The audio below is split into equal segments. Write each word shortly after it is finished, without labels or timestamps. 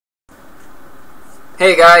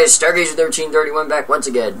Hey guys, Stargazer1331 back once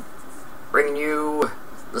again, bringing you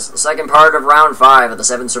the second part of round 5 of the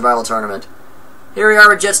 7th survival tournament. Here we are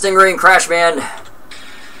with Jet, Stingray, and Crashman,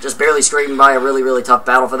 just barely scraping by a really tough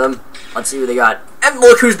battle for them. Let's see who they got. And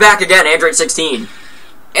look who's back again, Android 16.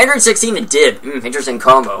 Android 16 and Dib, interesting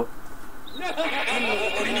combo.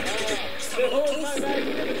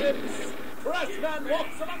 Crashman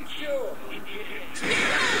walks amongst you.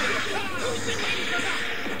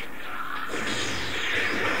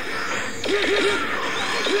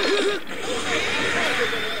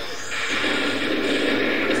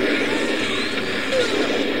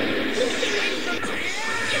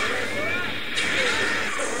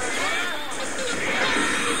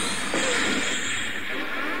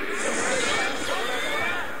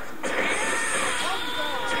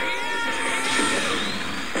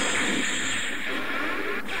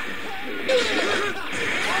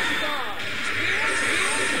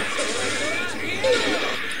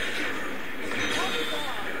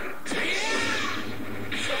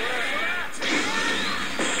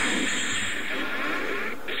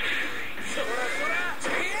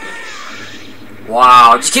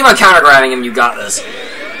 Wow, just keep on counter-grabbing him, you got this.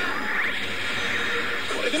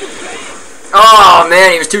 Oh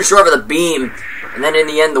man, he was too short for the beam. And then in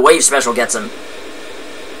the end, the wave special gets him.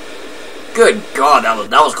 Good God,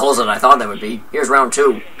 that was closer than I thought that would be. Here's round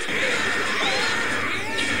 2.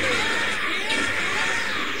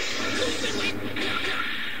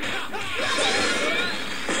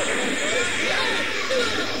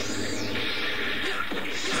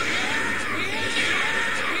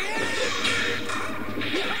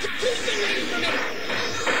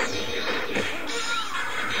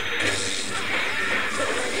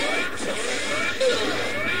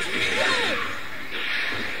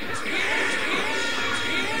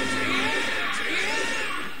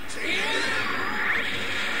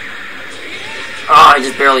 Oh, I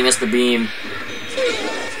just barely missed the beam.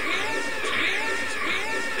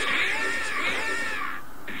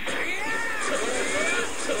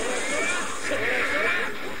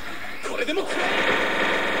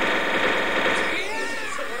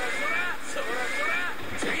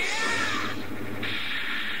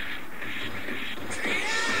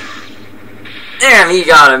 Damn, he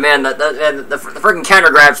got it, man. The freaking counter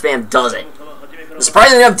grab spam does it.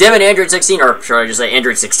 Surprisingly enough, Dib and Android 16, or should I just say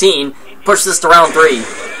Android 16, pushed this to round 3.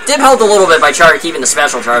 Dib helped a little bit by keeping the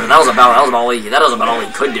special charge, and that was about all he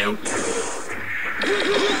could do.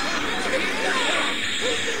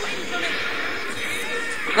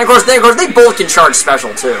 And of course they both can charge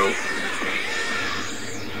special too.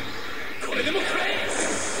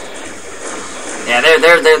 Yeah,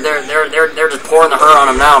 they're just pouring the hurt on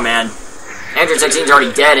him now, man. Android 16's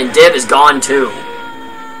already dead, and Dib is gone too.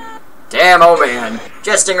 Damn, oh man.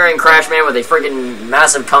 Jet, Stingray, and Crashman with a freaking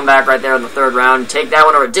massive comeback right there in the 3rd round. Take that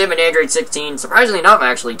one over Dib and Android 16. Surprisingly enough,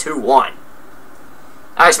 actually 2-1.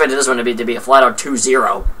 I expected this one to be a flat out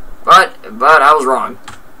 2-0, but I was wrong.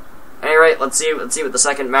 Anyway, let's see what the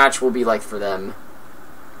second match will be like for them.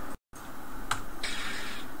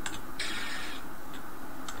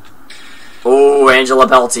 Oh, Angela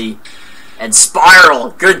Belty and Spiral,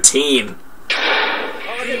 good team.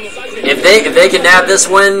 If they can nab this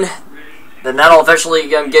win, then that'll officially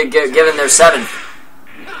give them their 7th,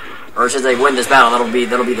 or should they win this battle? That'll be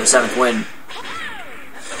their 7th win.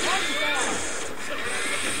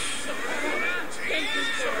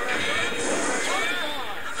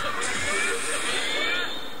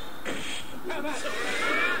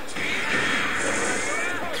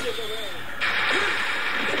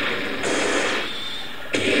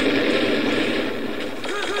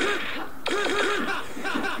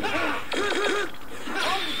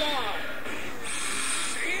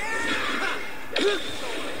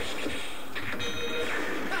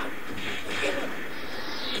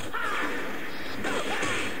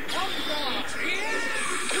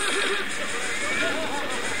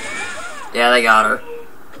 Yeah, they got her.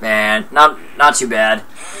 Man, not too bad.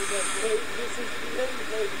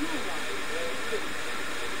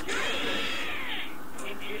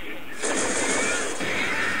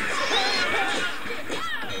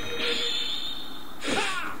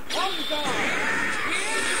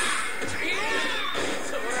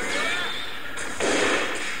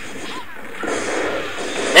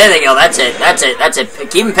 There they go. That's it.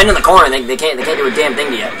 Keep them pinned in the corner. They can't do a damn thing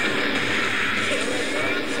to you.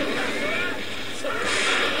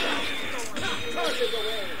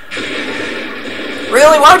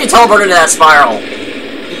 Really? Why would you teleport into that spiral?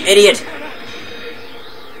 You idiot.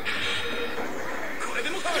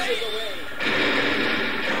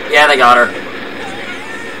 Yeah, they got her.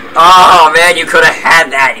 Oh, man, you could have had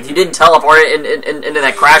that. If you didn't teleport it into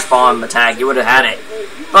that crash bomb attack, you would have had it.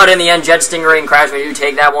 But in the end, Jet Stingray and Crashman do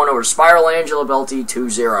take that one over Spiral Angela Belty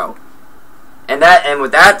 2-0. And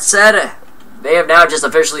with that said, they have now just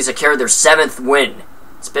officially secured their 7th win.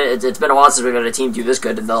 It's been a while since we've had a team do this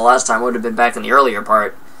good. The last time would have been back in the earlier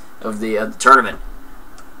part of the tournament.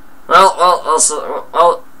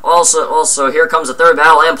 Also, here comes the 3rd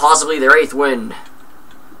battle and possibly their 8th win.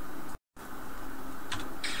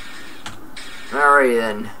 Alrighty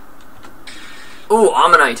then. Ooh,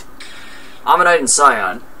 Ammonite. Ammonite and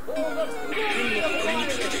Scion.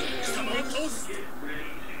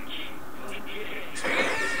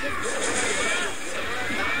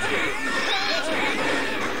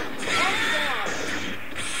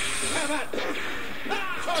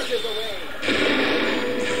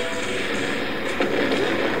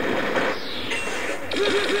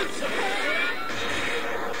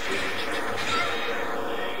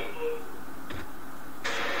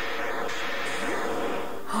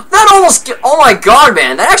 Oh my god,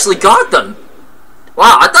 man, that actually got them.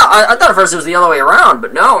 Wow, I thought at first it was the other way around,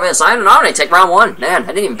 but no, man, Scion and Omni take round 1. Man, I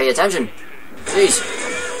didn't even pay attention. Jeez.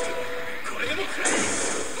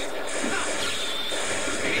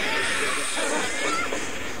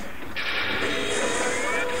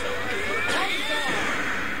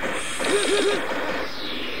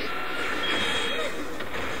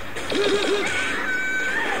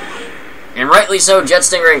 And rightly so, Jet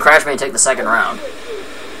Stingray and Crashman take the 2nd round.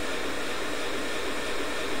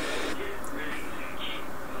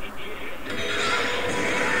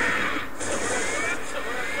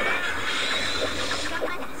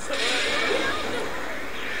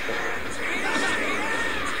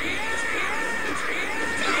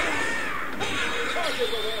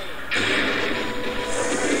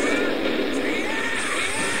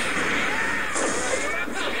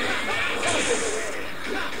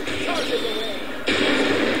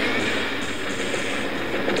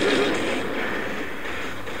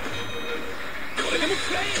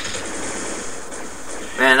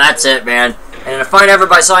 Man, that's it, man. And in a fight effort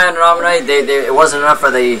by Scion and Omni, it wasn't enough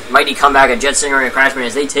for the mighty comeback of Jet Stingray and Crashman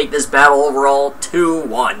as they take this battle overall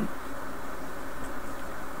 2-1.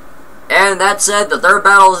 And that said, the 3rd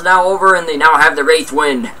battle is now over and they now have their 8th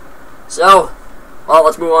win. So, well,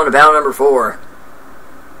 let's move on to battle number 4.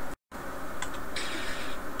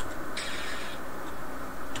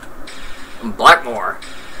 Blackmore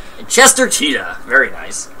and Chester Cheetah. Very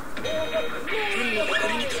nice.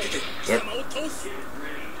 Yep.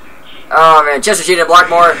 Oh man, Chester Cheetah and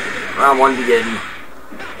Blackmore. Round 1 begin.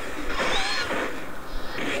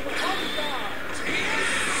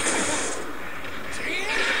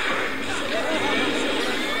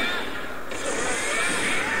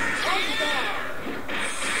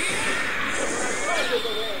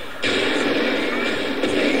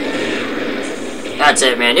 That's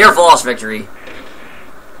it, man. Near flawless victory.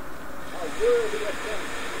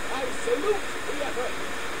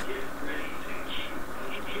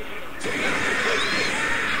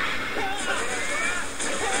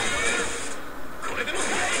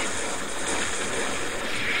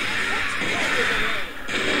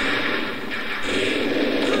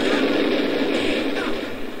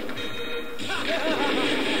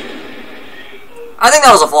 I think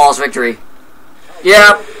that was a flawless victory.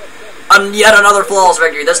 Yeah. Yet another flawless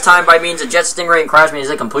victory, this time by means of Jet Stingray and Crashman as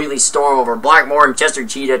they completely storm over Blackmore and Chester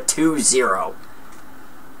Cheetah 2-0.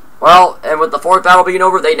 Well, and with the 4th battle being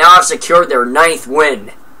over, they now have secured their 9th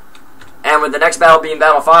win. And with the next battle being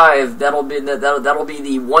Battle 5, that'll be the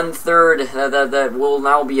 1/3. That will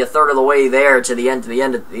now be a third of the way there to the end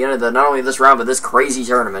of not only this round but this crazy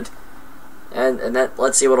tournament. And that,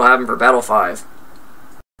 let's see what'll happen for Battle 5.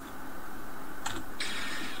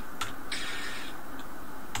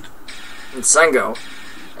 And Sengo.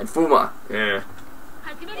 And Fuma. Yeah.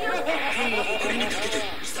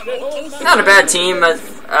 Not a bad team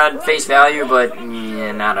at face value, but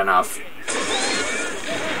yeah, not enough.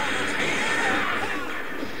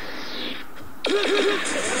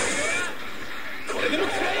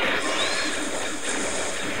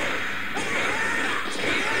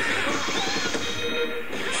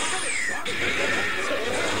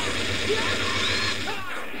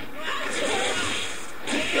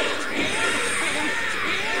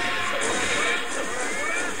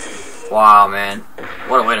 Wow, man.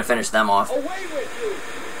 What a way to finish them off. Away with you.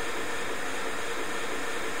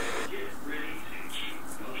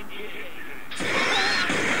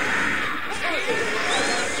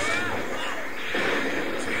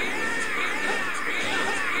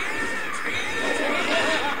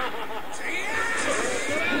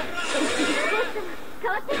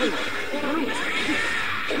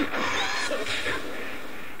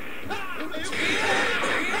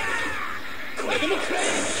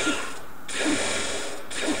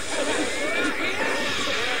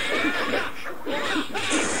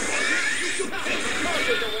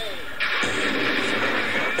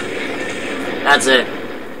 That's it.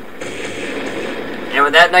 And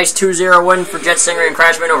with that nice 2-0 win for Jet Stingray and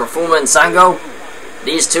Crashman over Fuma and Sango,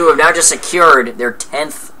 these two have now just secured their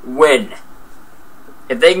 10th win.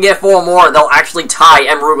 If they can get 4 more, they'll actually tie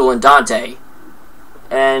M.U.G.E.N and Dante.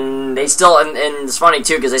 And they still, and it's funny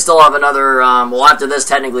too, because they still have another, well, after this,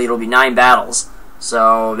 technically, it'll be 9 battles.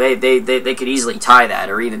 So they could easily tie that,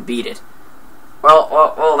 or even beat it.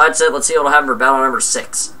 Well, that's it. Let's see what'll happen for battle number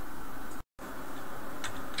 6.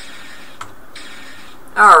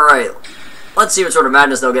 Alright. Let's see what sort of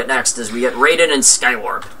madness they'll get next, as we get Raiden and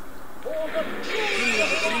Skywarp.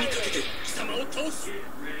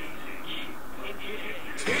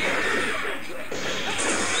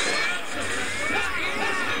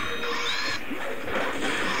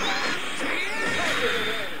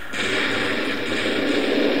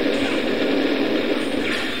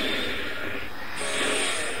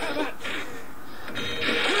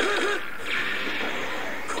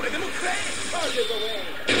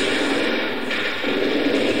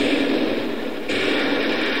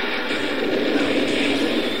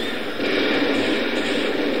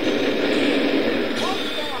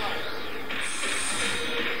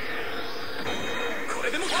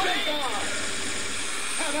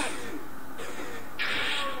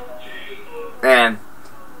 And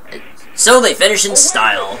so they finish in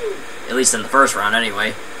style, at least in the first round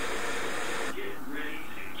anyway.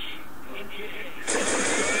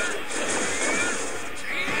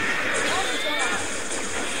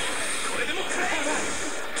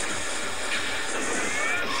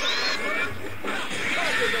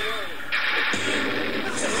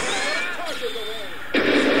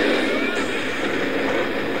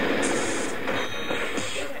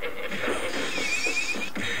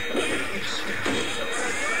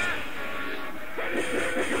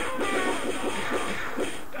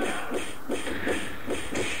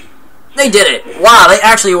 They did it! Wow, they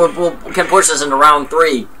actually can push this into round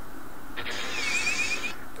 3.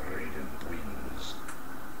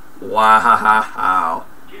 Wow.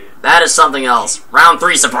 That is something else. Round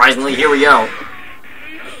 3, surprisingly. Here we go.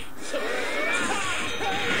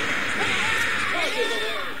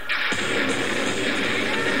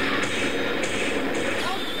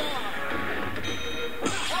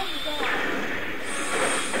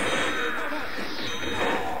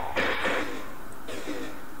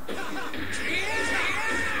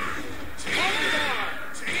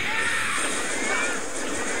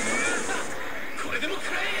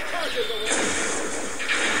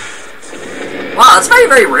 Wow, it's very,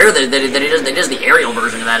 very rare that he does the aerial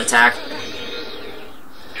version of that attack.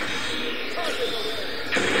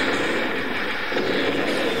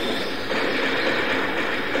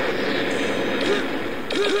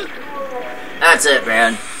 That's it,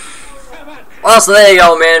 man. Well, so there you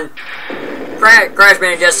go, man.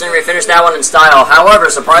 Crashman and Jet Stingray finished that one in style. However,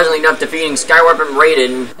 surprisingly enough, defeating Skywarp and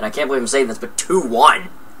Raiden, and I can't believe I'm saying this, but 2-1.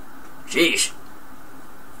 Sheesh.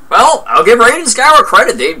 Well, I'll give Raiden and Skywarp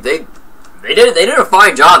credit. They did a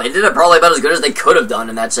fine job. They did it probably about as good as they could have done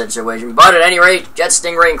in that situation. But at any rate, Jet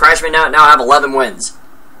Stingray and Crashman now have 11 wins.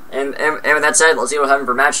 And with that said, let's see what happened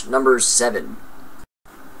for match number 7.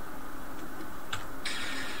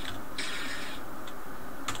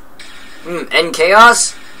 And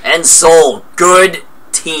Chaos and Soul. Good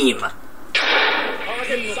team.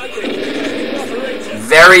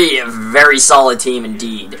 Very, very solid team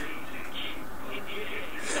indeed.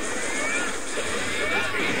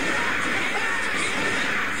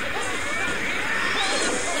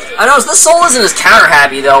 I know this Soul isn't as counter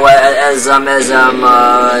happy though as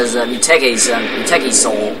Muteki's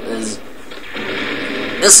Soul is.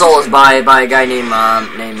 This Soul is by a guy named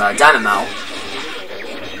Diamond Mao.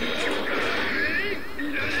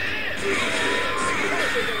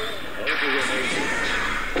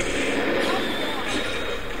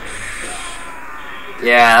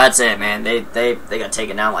 Yeah, that's it, man. They got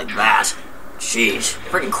taken down like that. Sheesh,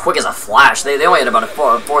 freaking quick as a flash. They only had about a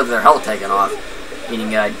fourth of their health taken off.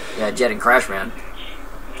 Meaning Jet and Crashman.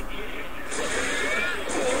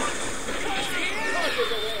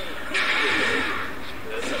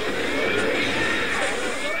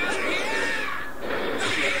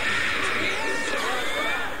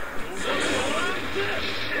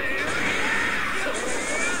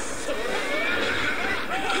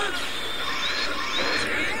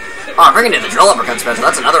 Oh, bringing in the drill uppercut special.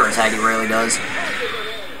 That's another attack he rarely does.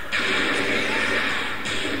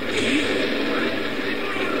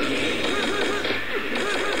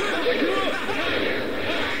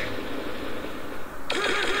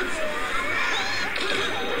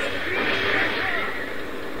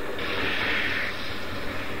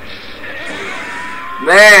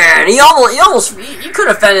 Man, he could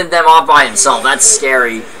have fended them off by himself. That's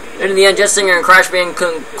scary. And in the end, Jet Stinger and Crash Band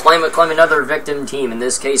couldn't claim another victim team. In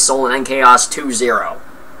this case, Soul and Chaos 2-0.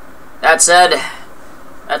 That said,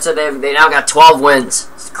 they now got 12 wins.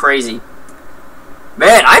 It's crazy.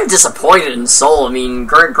 Man, I'm disappointed in Soul. I mean,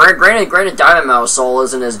 granted, Diamond Mouse Soul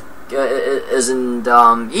isn't as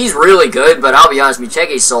he's really good, but I'll be honest,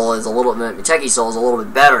 M.U.G.E.N's Soul is a little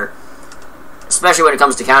bit better, especially when it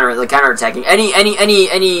comes to counterattacking. Any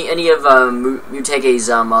of M.U.G.E.'s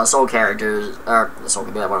Soul characters, or Soul,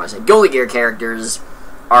 what am I saying? Guilty Gear characters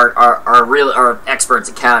are experts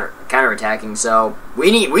at counterattacking. So we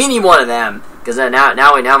need one of them, because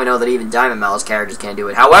now we know that even Diamond Mouse characters can't do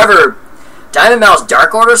it. However, Diamond Mouse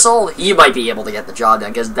Dark Order Soul, he might be able to get the job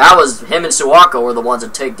done, because that was him and Suwako were the ones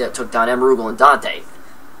that took down M.U.G.E.N and Dante.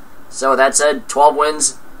 So that said, 12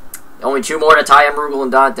 wins, only 2 more to tie M.U.G.E.N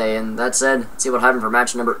and Dante, and that said, let's see what happened for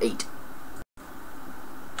match number 8.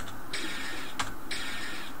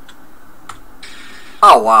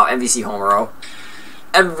 Oh wow, MVC Homero.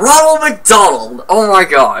 And Ronald McDonald! Oh my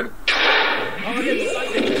god.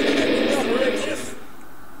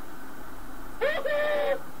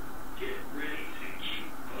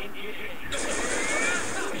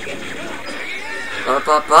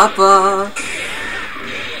 Ba-ba-ba-ba.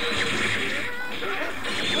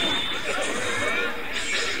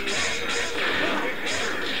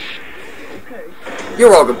 You're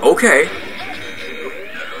welcome. Okay.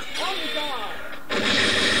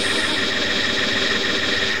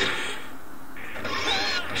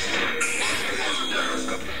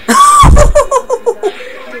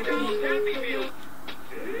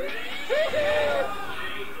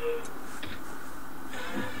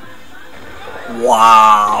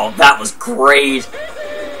 Wow, that was great.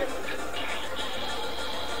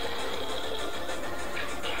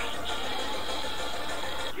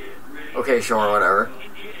 Okay, sure, whatever.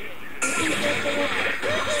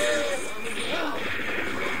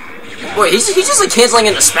 Boy, he's just like canceling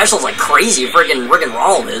into specials like crazy. Friggin'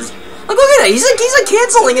 Ronald is. Like, look at that. He's like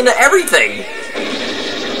canceling into everything.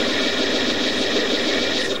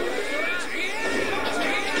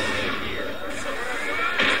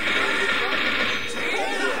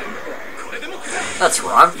 That's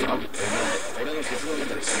where I'm from.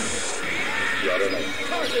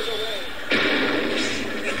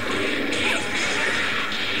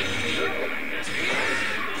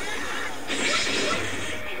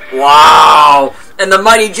 Wow! And the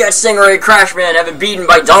mighty Jet Stingray and Crash Man have been beaten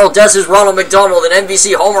by Donald Dess's Ronald McDonald and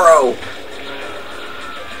MVC Homero.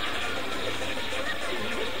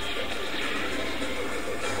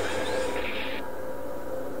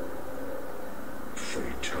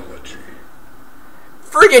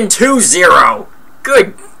 Friggin' 2-0.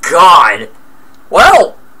 Good God.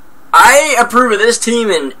 Well, I approve of this team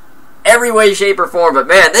in every way, shape, or form, but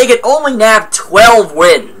man, they could only nab 12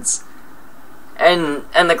 wins. And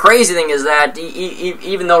the crazy thing is that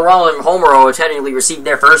even though Ronald and Homero technically received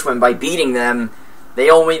their first win by beating them, they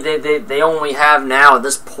only have now at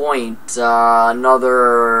this point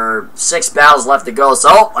another 6 battles left to go.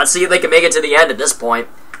 So let's see if they can make it to the end at this point.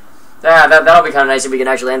 Yeah, that'll be kind of nice if we can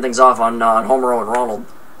actually end things off on Homero and Ronald.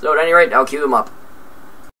 So at any rate, I'll cue them up.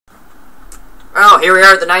 Well, here we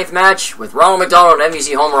are at the 9th match with Ronald McDonald and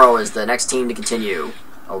MVC Homero as the next team to continue.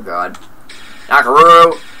 Oh God,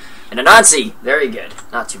 Nakaruru. And Anansi, very good.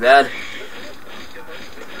 Not too bad.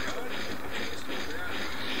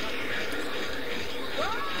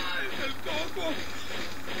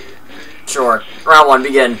 Sure. Round 1,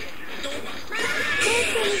 begin.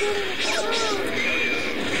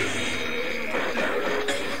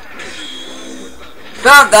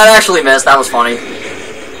 No, that actually missed. That was funny.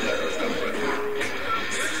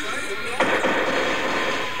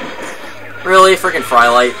 Really? Freaking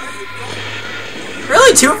Frylight.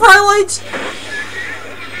 Really? 2 Frylights?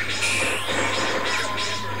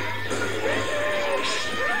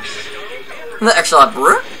 The extra lot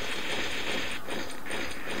brew?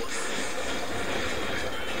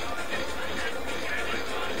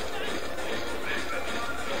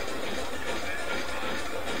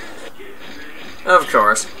 Of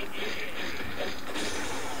course.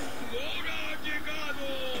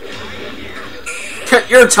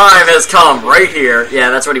 Your time has come, right here.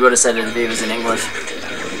 Yeah, that's what he would have said if he was in English.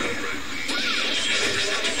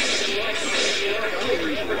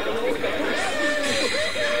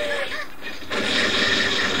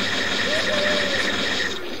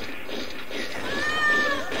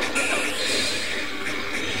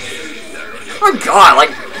 Oh my God,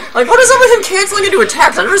 like what is up with him canceling into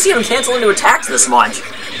attacks? I've never seen him cancel into attacks this much.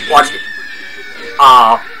 Watch.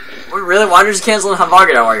 Really? Why don't you just cancel in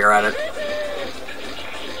Hamagada while you're at it?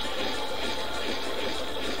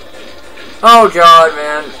 Oh God,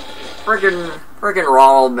 man. Friggin' Freaking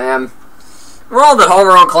Ronald, man. Ronald and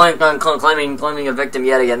Homero claiming a victim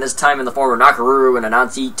yet again, this time in the form of Nakaruru and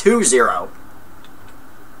Anansi 2-0.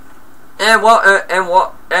 And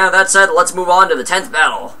that said, let's move on to the 10th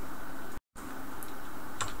battle.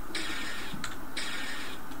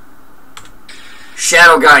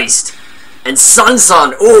 Shadowgeist and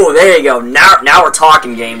Sun. Ooh, there you go. Now we're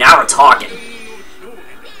talking, game. Now we're talking.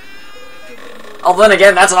 Oh, then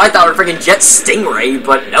again, that's what I thought would freaking Jet Stingray,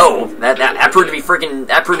 but no, that proved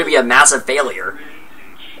to be a massive failure.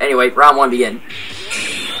 Anyway, round 1 begin.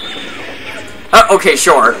 Okay,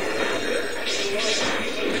 sure.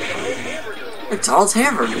 McDonald's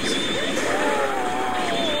hamburgers.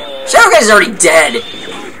 Shadowgeist is already dead.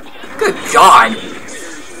 Good God.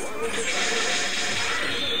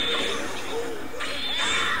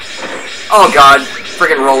 Oh God,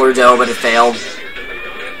 freaking roller dough, but it failed.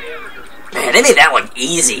 Man, they made that look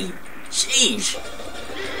easy. Sheesh.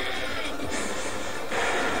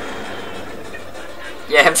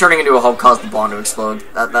 Yeah, him turning into a Hulk caused the bomb to explode.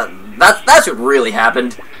 That's what really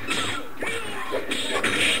happened. I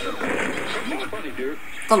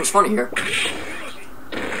thought it was funny here.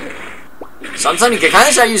 Sun, you can kind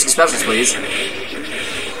of start using specials, please.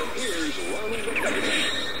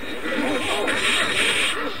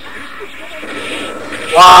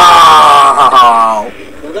 Wow!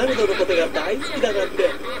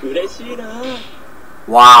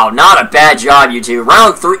 Wow, not a bad job, you two.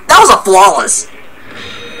 Round 3, that was a flawless!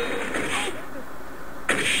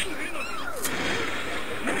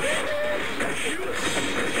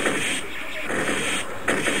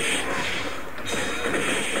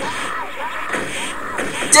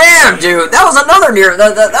 Damn, dude, that was another near,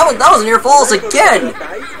 that was a near flawless again!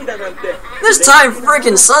 This time,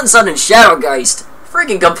 freaking Sun and Shadowgeist.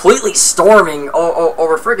 Freaking completely storming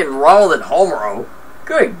over freaking Ronald and Homero.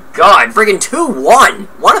 Good God, freaking 2-1.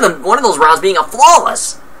 One of those rounds being a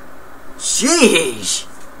flawless. Sheesh.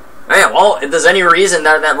 Man, well, if there's any reason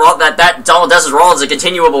that Donald Dessa's Ronald is a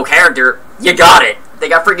continuable character, you got it. They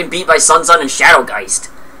got freaking beat by Sun and Shadowgeist.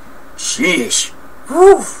 Sheesh.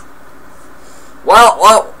 Whew. Well,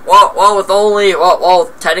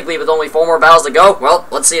 technically with only 4 more battles to go, well,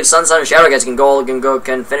 let's see if Sun and Shadowgeist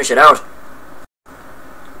can finish it out.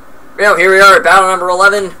 Well, here we are at battle number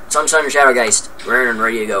 11, Sunshine and Shadowgeist. We're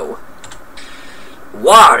ready to go.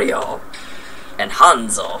 Wario and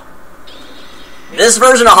Hanzo. This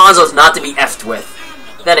version of Hanzo is not to be effed with.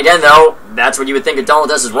 Then again, though, that's what you would think of Donald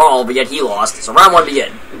Dessa's Ronald, but yet he lost. So round 1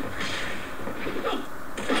 begin.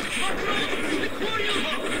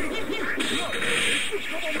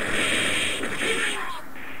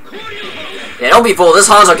 Yeah, don't be fooled. This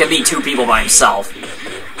Hanzo can beat 2 people by himself.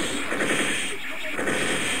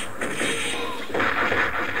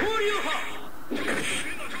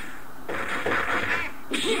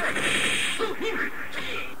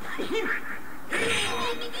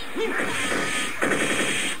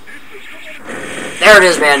 There it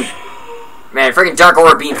is, man. Man, freaking Dark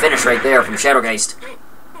Aura beam finish right there from Shadowgeist.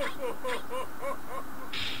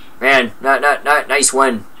 Man, nice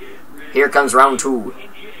win. Here comes round 2.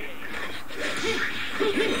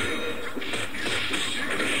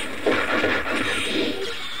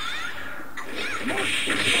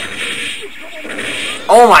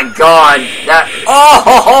 Oh my God!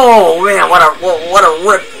 Oh man!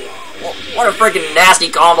 What a freaking nasty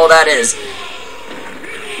combo that is!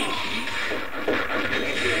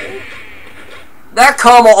 That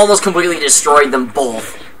combo almost completely destroyed them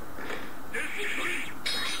both.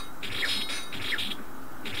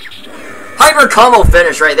 Hyper combo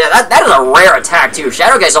finish right there. That is a rare attack too.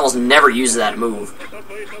 Shadowgeist almost never uses that move.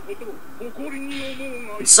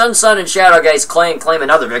 Sun and Shadowgeist claim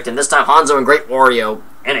another victim. This time Hanzo and Great Wario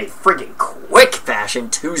in a freaking quick fashion,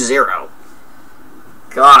 2-0.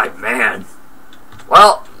 God, man.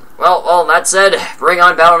 Well, that said, bring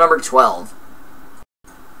on battle number 12.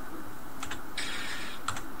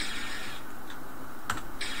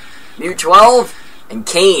 M.U.G.E.N and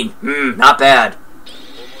Kane. Not bad.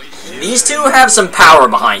 These two have some power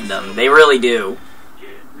behind them. They really do.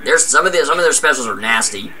 There's some of their specials are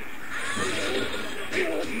nasty.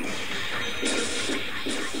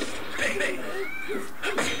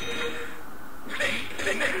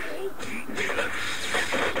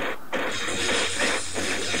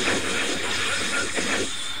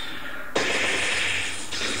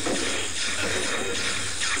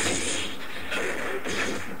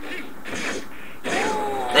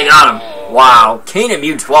 They got him. Wow. Kane and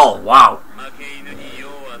M.U.G.E.N. Wow.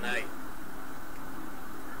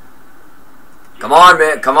 Come on,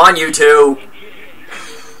 man. Come on, you two.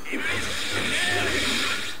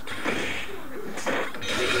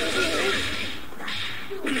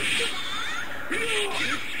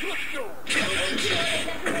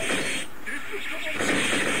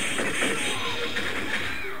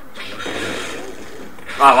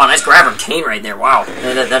 Oh, wow, nice grab from Kane right there. Wow.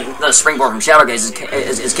 That springboard from Shadowgaze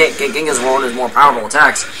is Ginga's one of his more powerful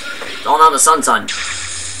attacks. Going on the Sun.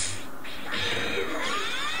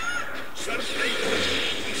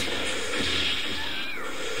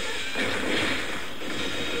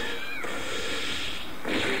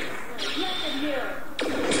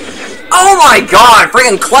 Oh my god!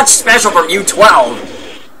 Friggin' clutch special from U12!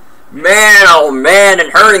 Man, oh man,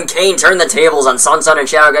 and her and Kane turned the tables on Sun and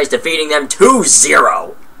Shadowgeist, defeating them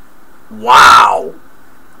 2-0. Wow.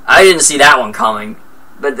 I didn't see that one coming.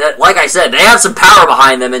 But like I said, they have some power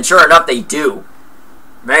behind them, and sure enough, they do.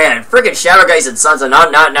 Man, friggin' Shadowgeist and Sun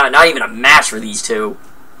not even a match for these two.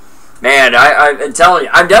 Man, I'm telling you,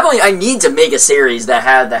 I need to make a series that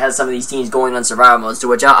has some of these teams going on survival modes, to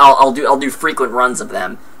which I'll do frequent runs of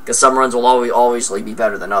them, because some runs will obviously be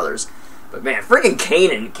better than others. But man, friggin' Kane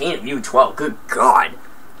and M.U.G.E.N, good god.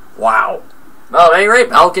 Wow. Well, at any rate,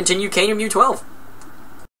 I'll continue Kane and M.U.G.E.N.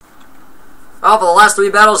 Well, for the last 3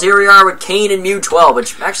 battles, here we are with Kane and M.U.G.E.N,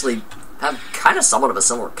 which actually have kind of somewhat of a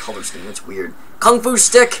similar color scheme. It's weird. Kung Fu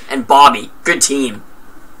Stick and Bobby. Good team.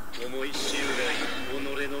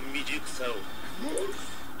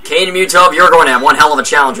 Kane and M.U.G.E.N, you're going to have one hell of a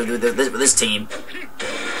challenge with this team.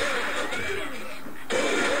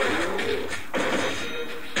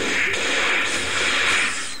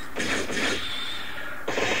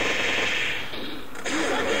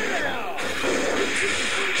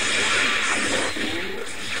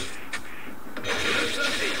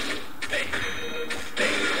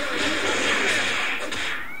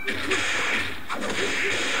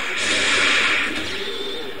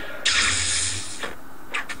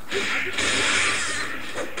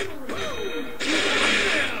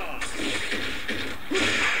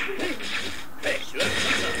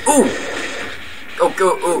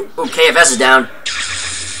 Ooh, KFS is down.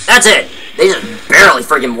 That's it! They just barely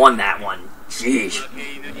friggin' won that one. Jeez.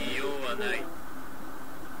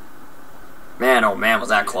 Man, oh man, was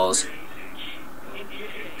that close.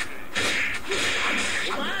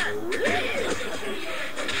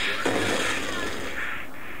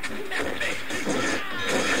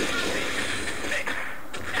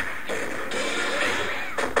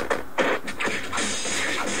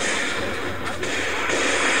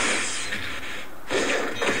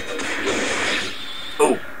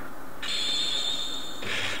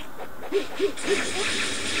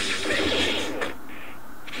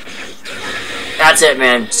 That's it,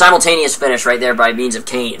 man. Simultaneous finish right there by means of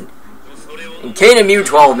Kane. And Kane and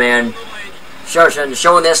M.U.G.E.N, man,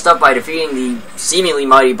 showing their stuff by defeating the seemingly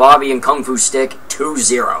mighty Bobby and Kung Fu Stick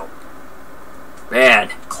 2-0. Man,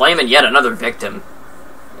 claiming yet another victim.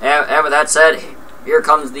 And with that said, here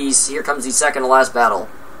comes the second to last battle.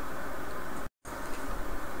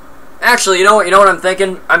 Actually, you know what I'm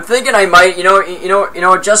thinking? I'm thinking I might,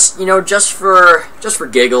 just for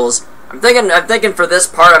giggles. I'm thinking for this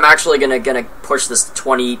part, I'm actually gonna push this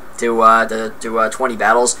 20 to 20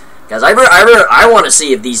 battles, because I want to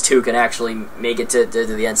see if these two can actually make it to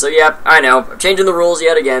the end. So yeah, I know, I'm changing the rules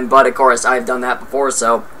yet again, but of course I've done that before,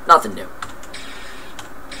 so nothing new.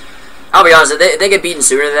 I'll be honest, if they get beaten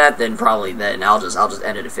sooner than that, then I'll just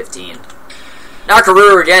end it at 15.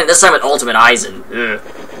 Nakaruru again, this time with Ultimate Aizen. Ugh.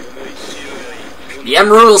 The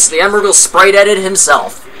M.U.G.E.N sprite edited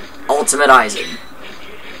himself, Ultimate Aizen.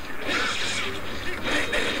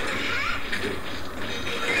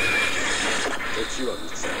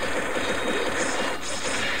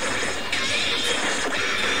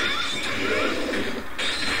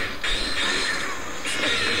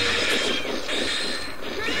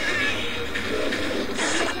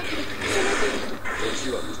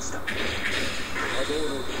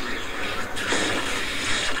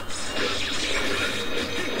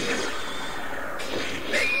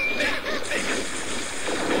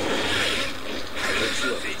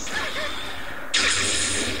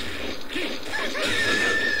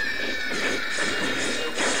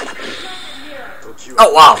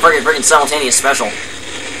 Oh wow, friggin' simultaneous special.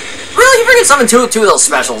 Really? He friggin' summoned two of those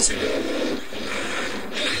specials.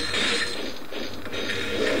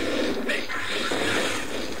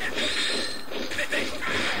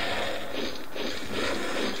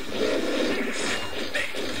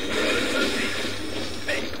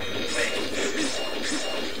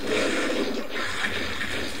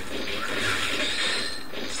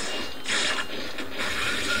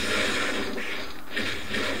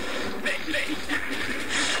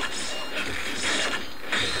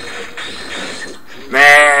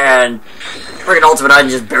 Man, friggin' Ultimate Aizen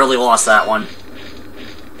just barely lost that one.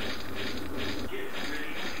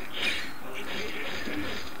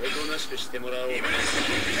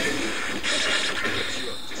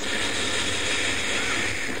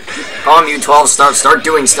 Come on, U12, start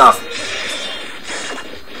doing stuff.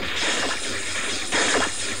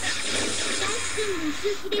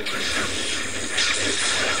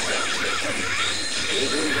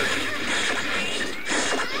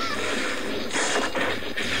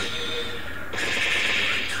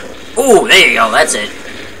 Ooh, there you go, that's it.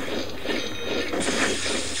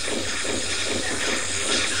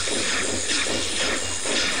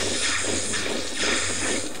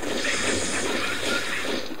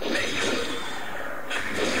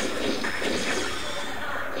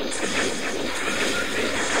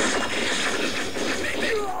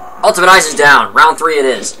 Ultimate Ice is down. Round 3 it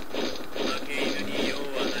is.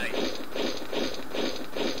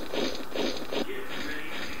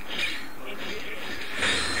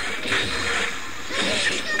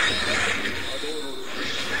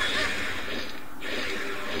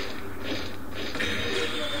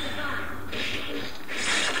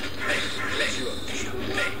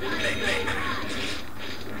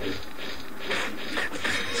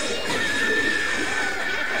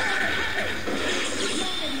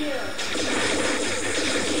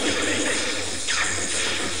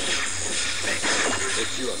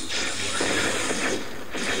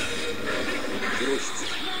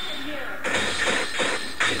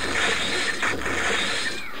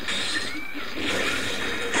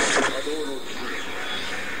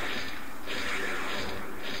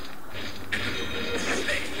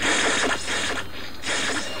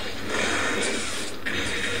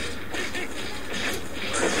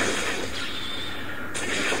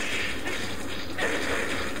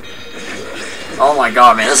 Oh my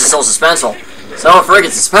god, man, this is so suspenseful. So friggin'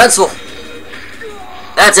 suspenseful.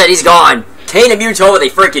 That's it, he's gone. Kane and Muto with a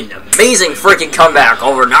freaking amazing freaking comeback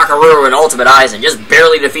over Nakaru and Ultimate Eyes and just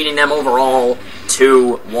barely defeating them overall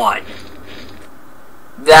 2-1.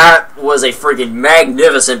 That was a freaking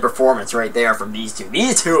magnificent performance right there from these two.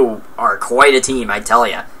 These two are quite a team, I tell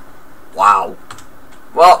ya. Wow.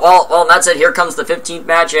 Well, that's it. Here comes the 15th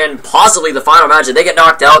match and possibly the final match. If they get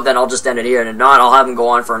knocked out, then I'll just end it here. And if not, I'll have them go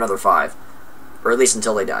on for another 5. Or at least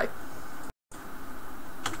until they die.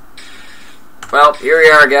 Well, here we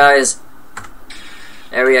are, guys.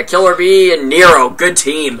 There we got Killer Bee and Nero. Good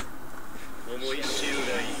team.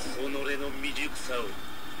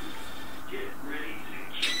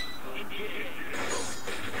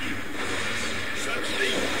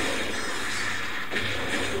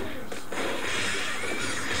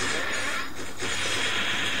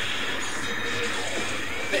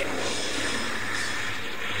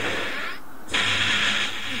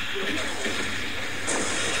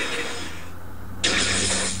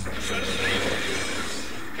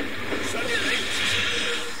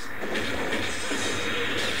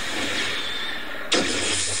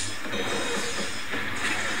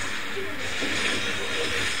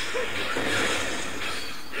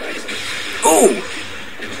 Ooh!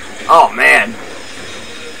 Oh, man.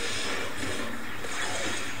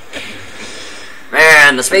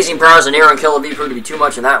 Man, the spacing powers of Nero and Killer Bee proved to be too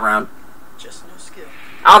much in that round. Just no skill.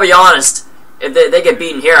 I'll be honest. If they get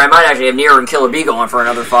beaten here, I might actually have Nero and Killer Bee going for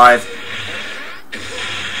another 5.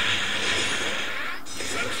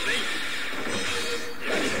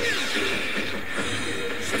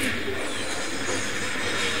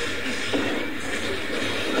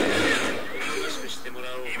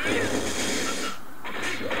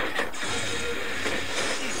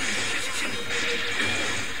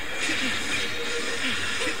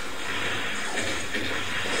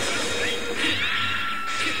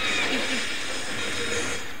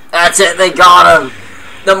 That's it, they got him!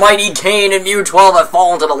 The mighty Kane and M.U.G.E.N have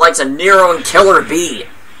fallen to the likes of Nero and Killer Bee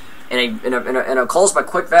in a close but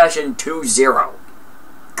quick fashion 2-0.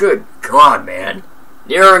 Good God, man.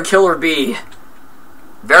 Nero and Killer Bee.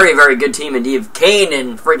 Very, very good team indeed. Kane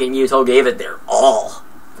and freaking M.U.G.E.N gave it their all.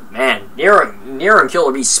 Man, Nero and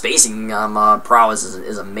Killer Bee's spacing prowess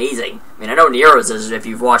is amazing. I mean, I know Nero's is if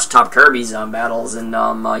you've watched Top Kirby's battles, and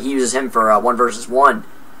he uses him for 1 versus 1.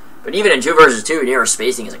 But even in 2 versus 2, Nero's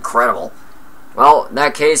spacing is incredible. Well, in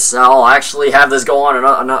that case, I'll actually have this go on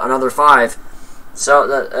another 5.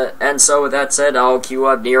 So, so with that said, I'll queue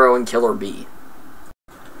up Nero and Killer Bee.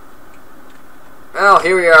 Well,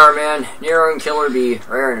 here we are, man. Nero and Killer Bee,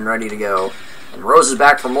 raring and ready to go. And Rose is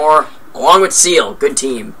back for more, along with Seal. Good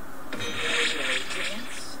team.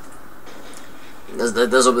 This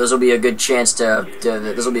will be a good chance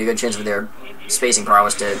for their spacing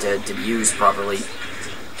prowess to be used properly.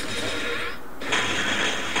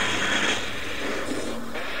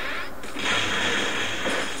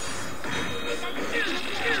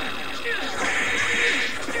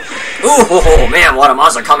 Ooh, man, what a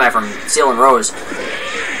monster comeback from Seal and Rose.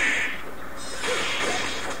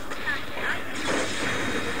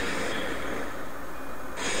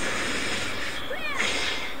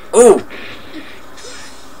 Ooh!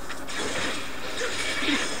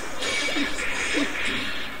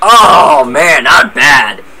 Oh man, not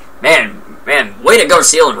bad. Man, way to go,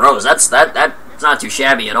 Seal and Rose. That's not too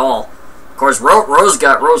shabby at all. Of course, Rose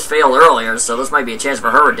failed earlier, so this might be a chance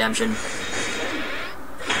for her redemption.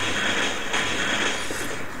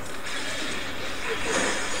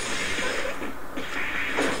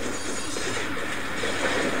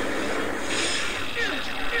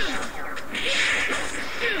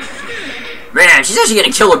 Man, she's actually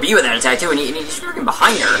gonna kill B with that attack too, and he's freaking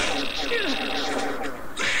behind her.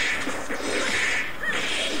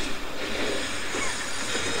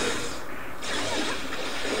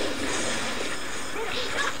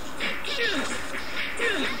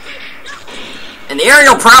 And the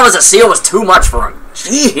aerial prowess of Seal was too much for him.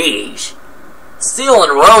 Jeez. Seal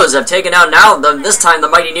and Rose have taken out this time the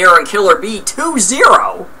Mighty Nero and Killer B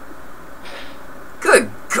 2-0.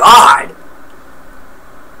 Good God.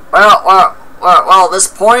 Well, at this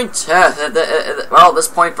point, this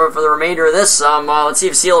point for the remainder of this, let's see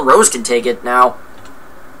if Seal and Rose can take it now.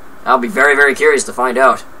 I'll be very, very curious to find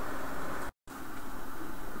out.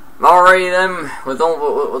 Alrighty then, with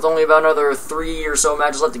only about another 3 or so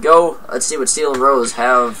matches left to go, let's see what Seal and Rose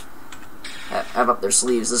have up their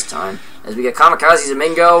sleeves this time. As we get Kamikaze's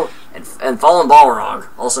Amingo and Fallen Balrog,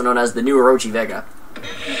 also known as the new Orochi Vega.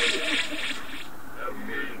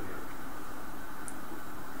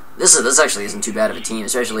 This actually isn't too bad of a team,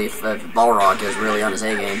 especially if Balrog is really on his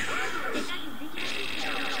A game.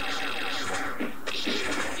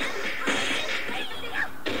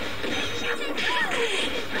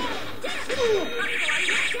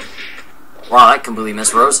 Wow, that completely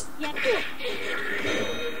missed Rose.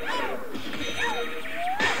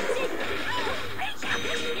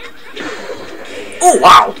 Oh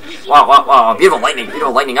wow! Wow! Beautiful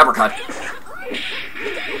lightning uppercut.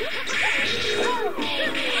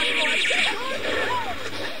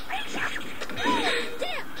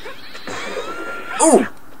 Ooh!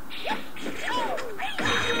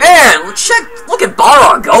 Man, look at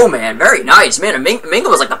Balrog go, man. Very nice, man. Mingo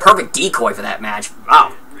was like the perfect decoy for that match.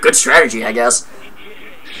 Wow, good strategy, I guess.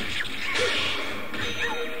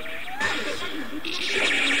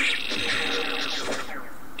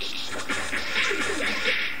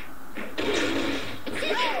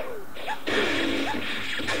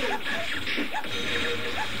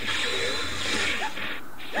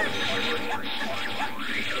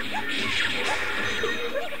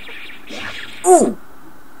 Ooh!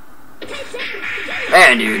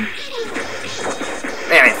 Man, dude.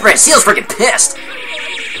 Man, Seal's freaking pissed.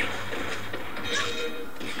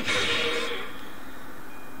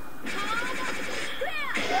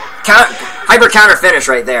 Hyper counter finish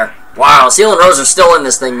right there. Wow, Seal and Rose are still in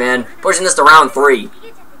this thing, man. Pushing this to round 3.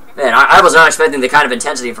 Man, I was not expecting the kind of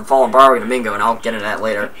intensity from Fallen Balrog and Mingo, and I'll get into that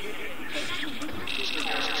later.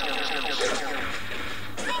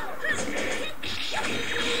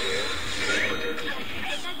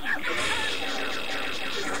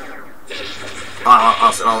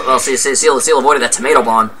 I'll see Seal avoided that tomato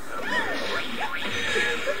bomb.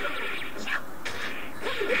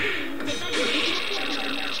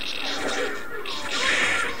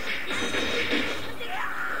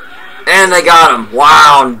 And they got him.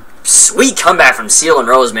 Wow, sweet comeback from Seal and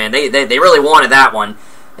Rose, man. They really wanted that one.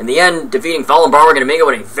 In the end, defeating Fallen Balrog and Amigo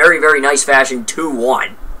in a very, very nice fashion,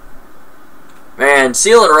 2-1. Man,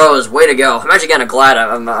 Seal and Rose, way to go. I'm actually kind of glad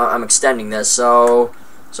I'm extending this.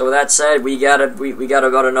 So with that said, we got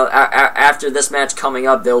about another. After this match coming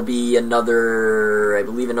up, there'll be another, I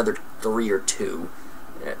believe, another 3 or 2.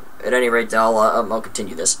 At any rate, I'll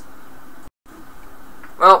continue this.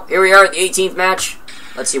 Well, here we are at the 18th match.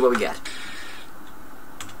 Let's see what we get.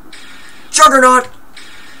 Juggernaut!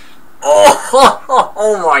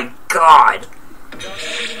 Oh my God!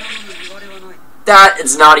 That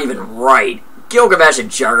is not even right. Gilgamesh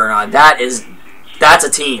and Juggernaut. That's a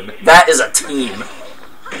team. That is a team.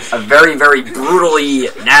 A very, very brutally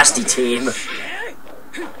nasty team.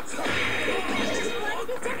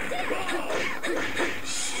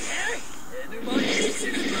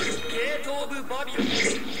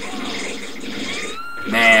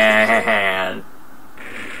 Man.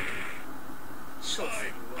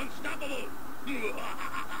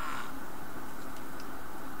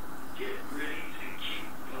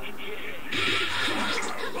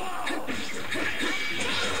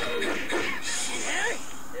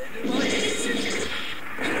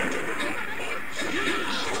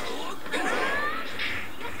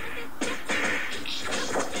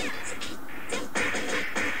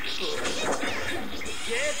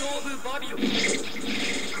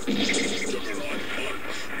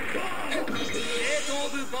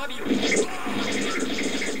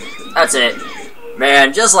 That's it.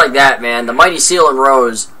 Man, just like that, man, the mighty Seal and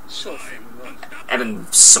Rose have been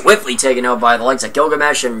swiftly taken out by the likes of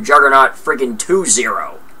Gilgamesh and Juggernaut freaking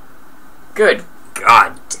 2-0. Good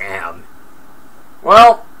god damn.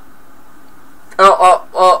 Well,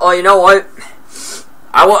 you know what?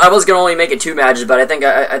 I was gonna only make it 2 matches, but I think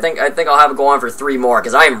I'll have it go on for 3 more,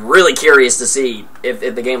 because I am really curious to see if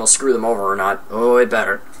the game will screw them over or not. Oh, it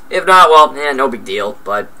better. If not, well, no big deal,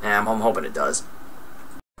 but I'm hoping it does.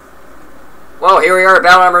 Well, here we are at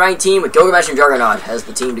battle number 19 with Gilgamesh and Juggernaut as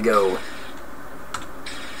the team to go.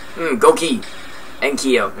 Goki and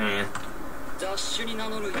Kyo.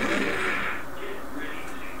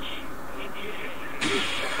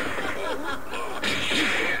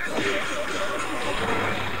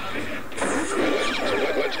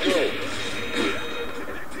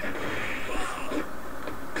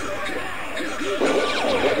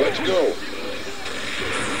 Let's go.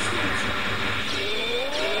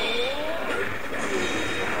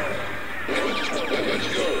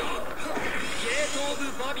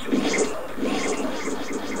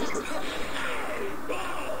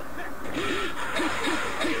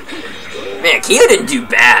 Man, Kyo didn't do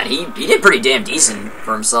bad. He did pretty damn decent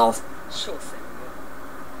for himself. Let's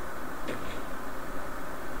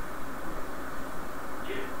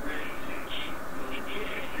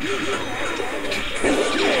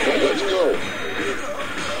go.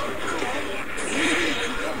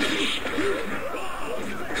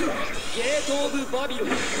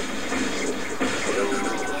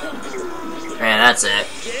 Man, that's it.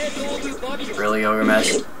 Really,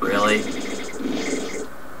 Gilgamesh? Really?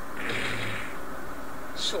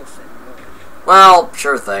 Well,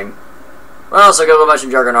 sure thing. Well, so Gilgamesh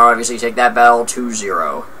and Juggernaut obviously take that battle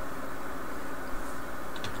 2-0.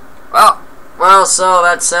 Well, so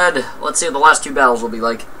that said, let's see what the last 2 battles will be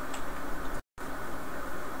like.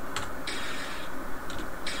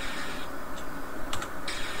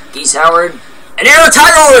 Geese Howard and Arrow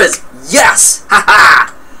Tiger Woods! Yes!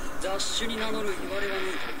 Haha!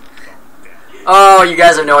 Oh, you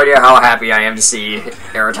guys have no idea how happy I am to see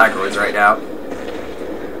Arrow Tiger Woods right now.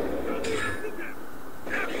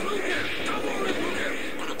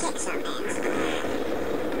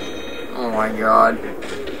 Oh my god.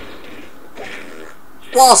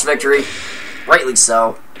 Flawless victory. Rightly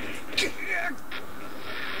so.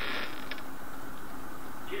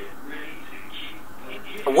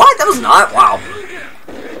 What? That was not? Wow.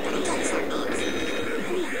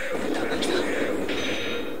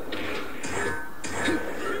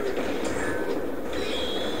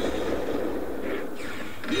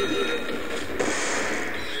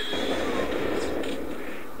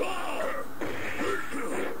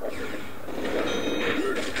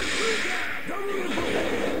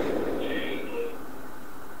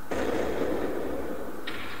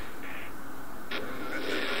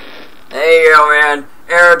 There you go, man.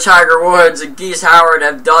 Arrow Tiger Woods and Geese Howard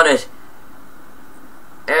have done it.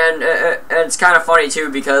 And it's kind of funny, too,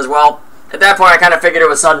 because, well, at that point I kind of figured it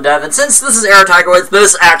was sudden death. And since this is Arrow Tiger Woods,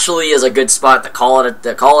 this actually is a good spot to call it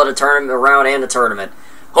a tournament, a round and a tournament.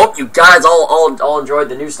 Hope you guys all enjoyed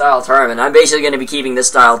the new style tournament. I'm basically going to be keeping this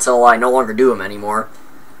style till I no longer do them anymore.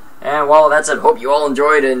 And, well, that's it. Hope you all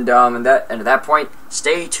enjoyed, and at that point,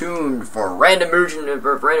 stay tuned for Random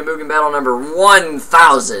Mugen battle number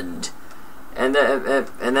 1000. And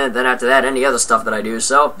then after that, any other stuff that I do.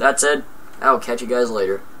 So, that's it. I'll catch you guys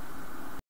later.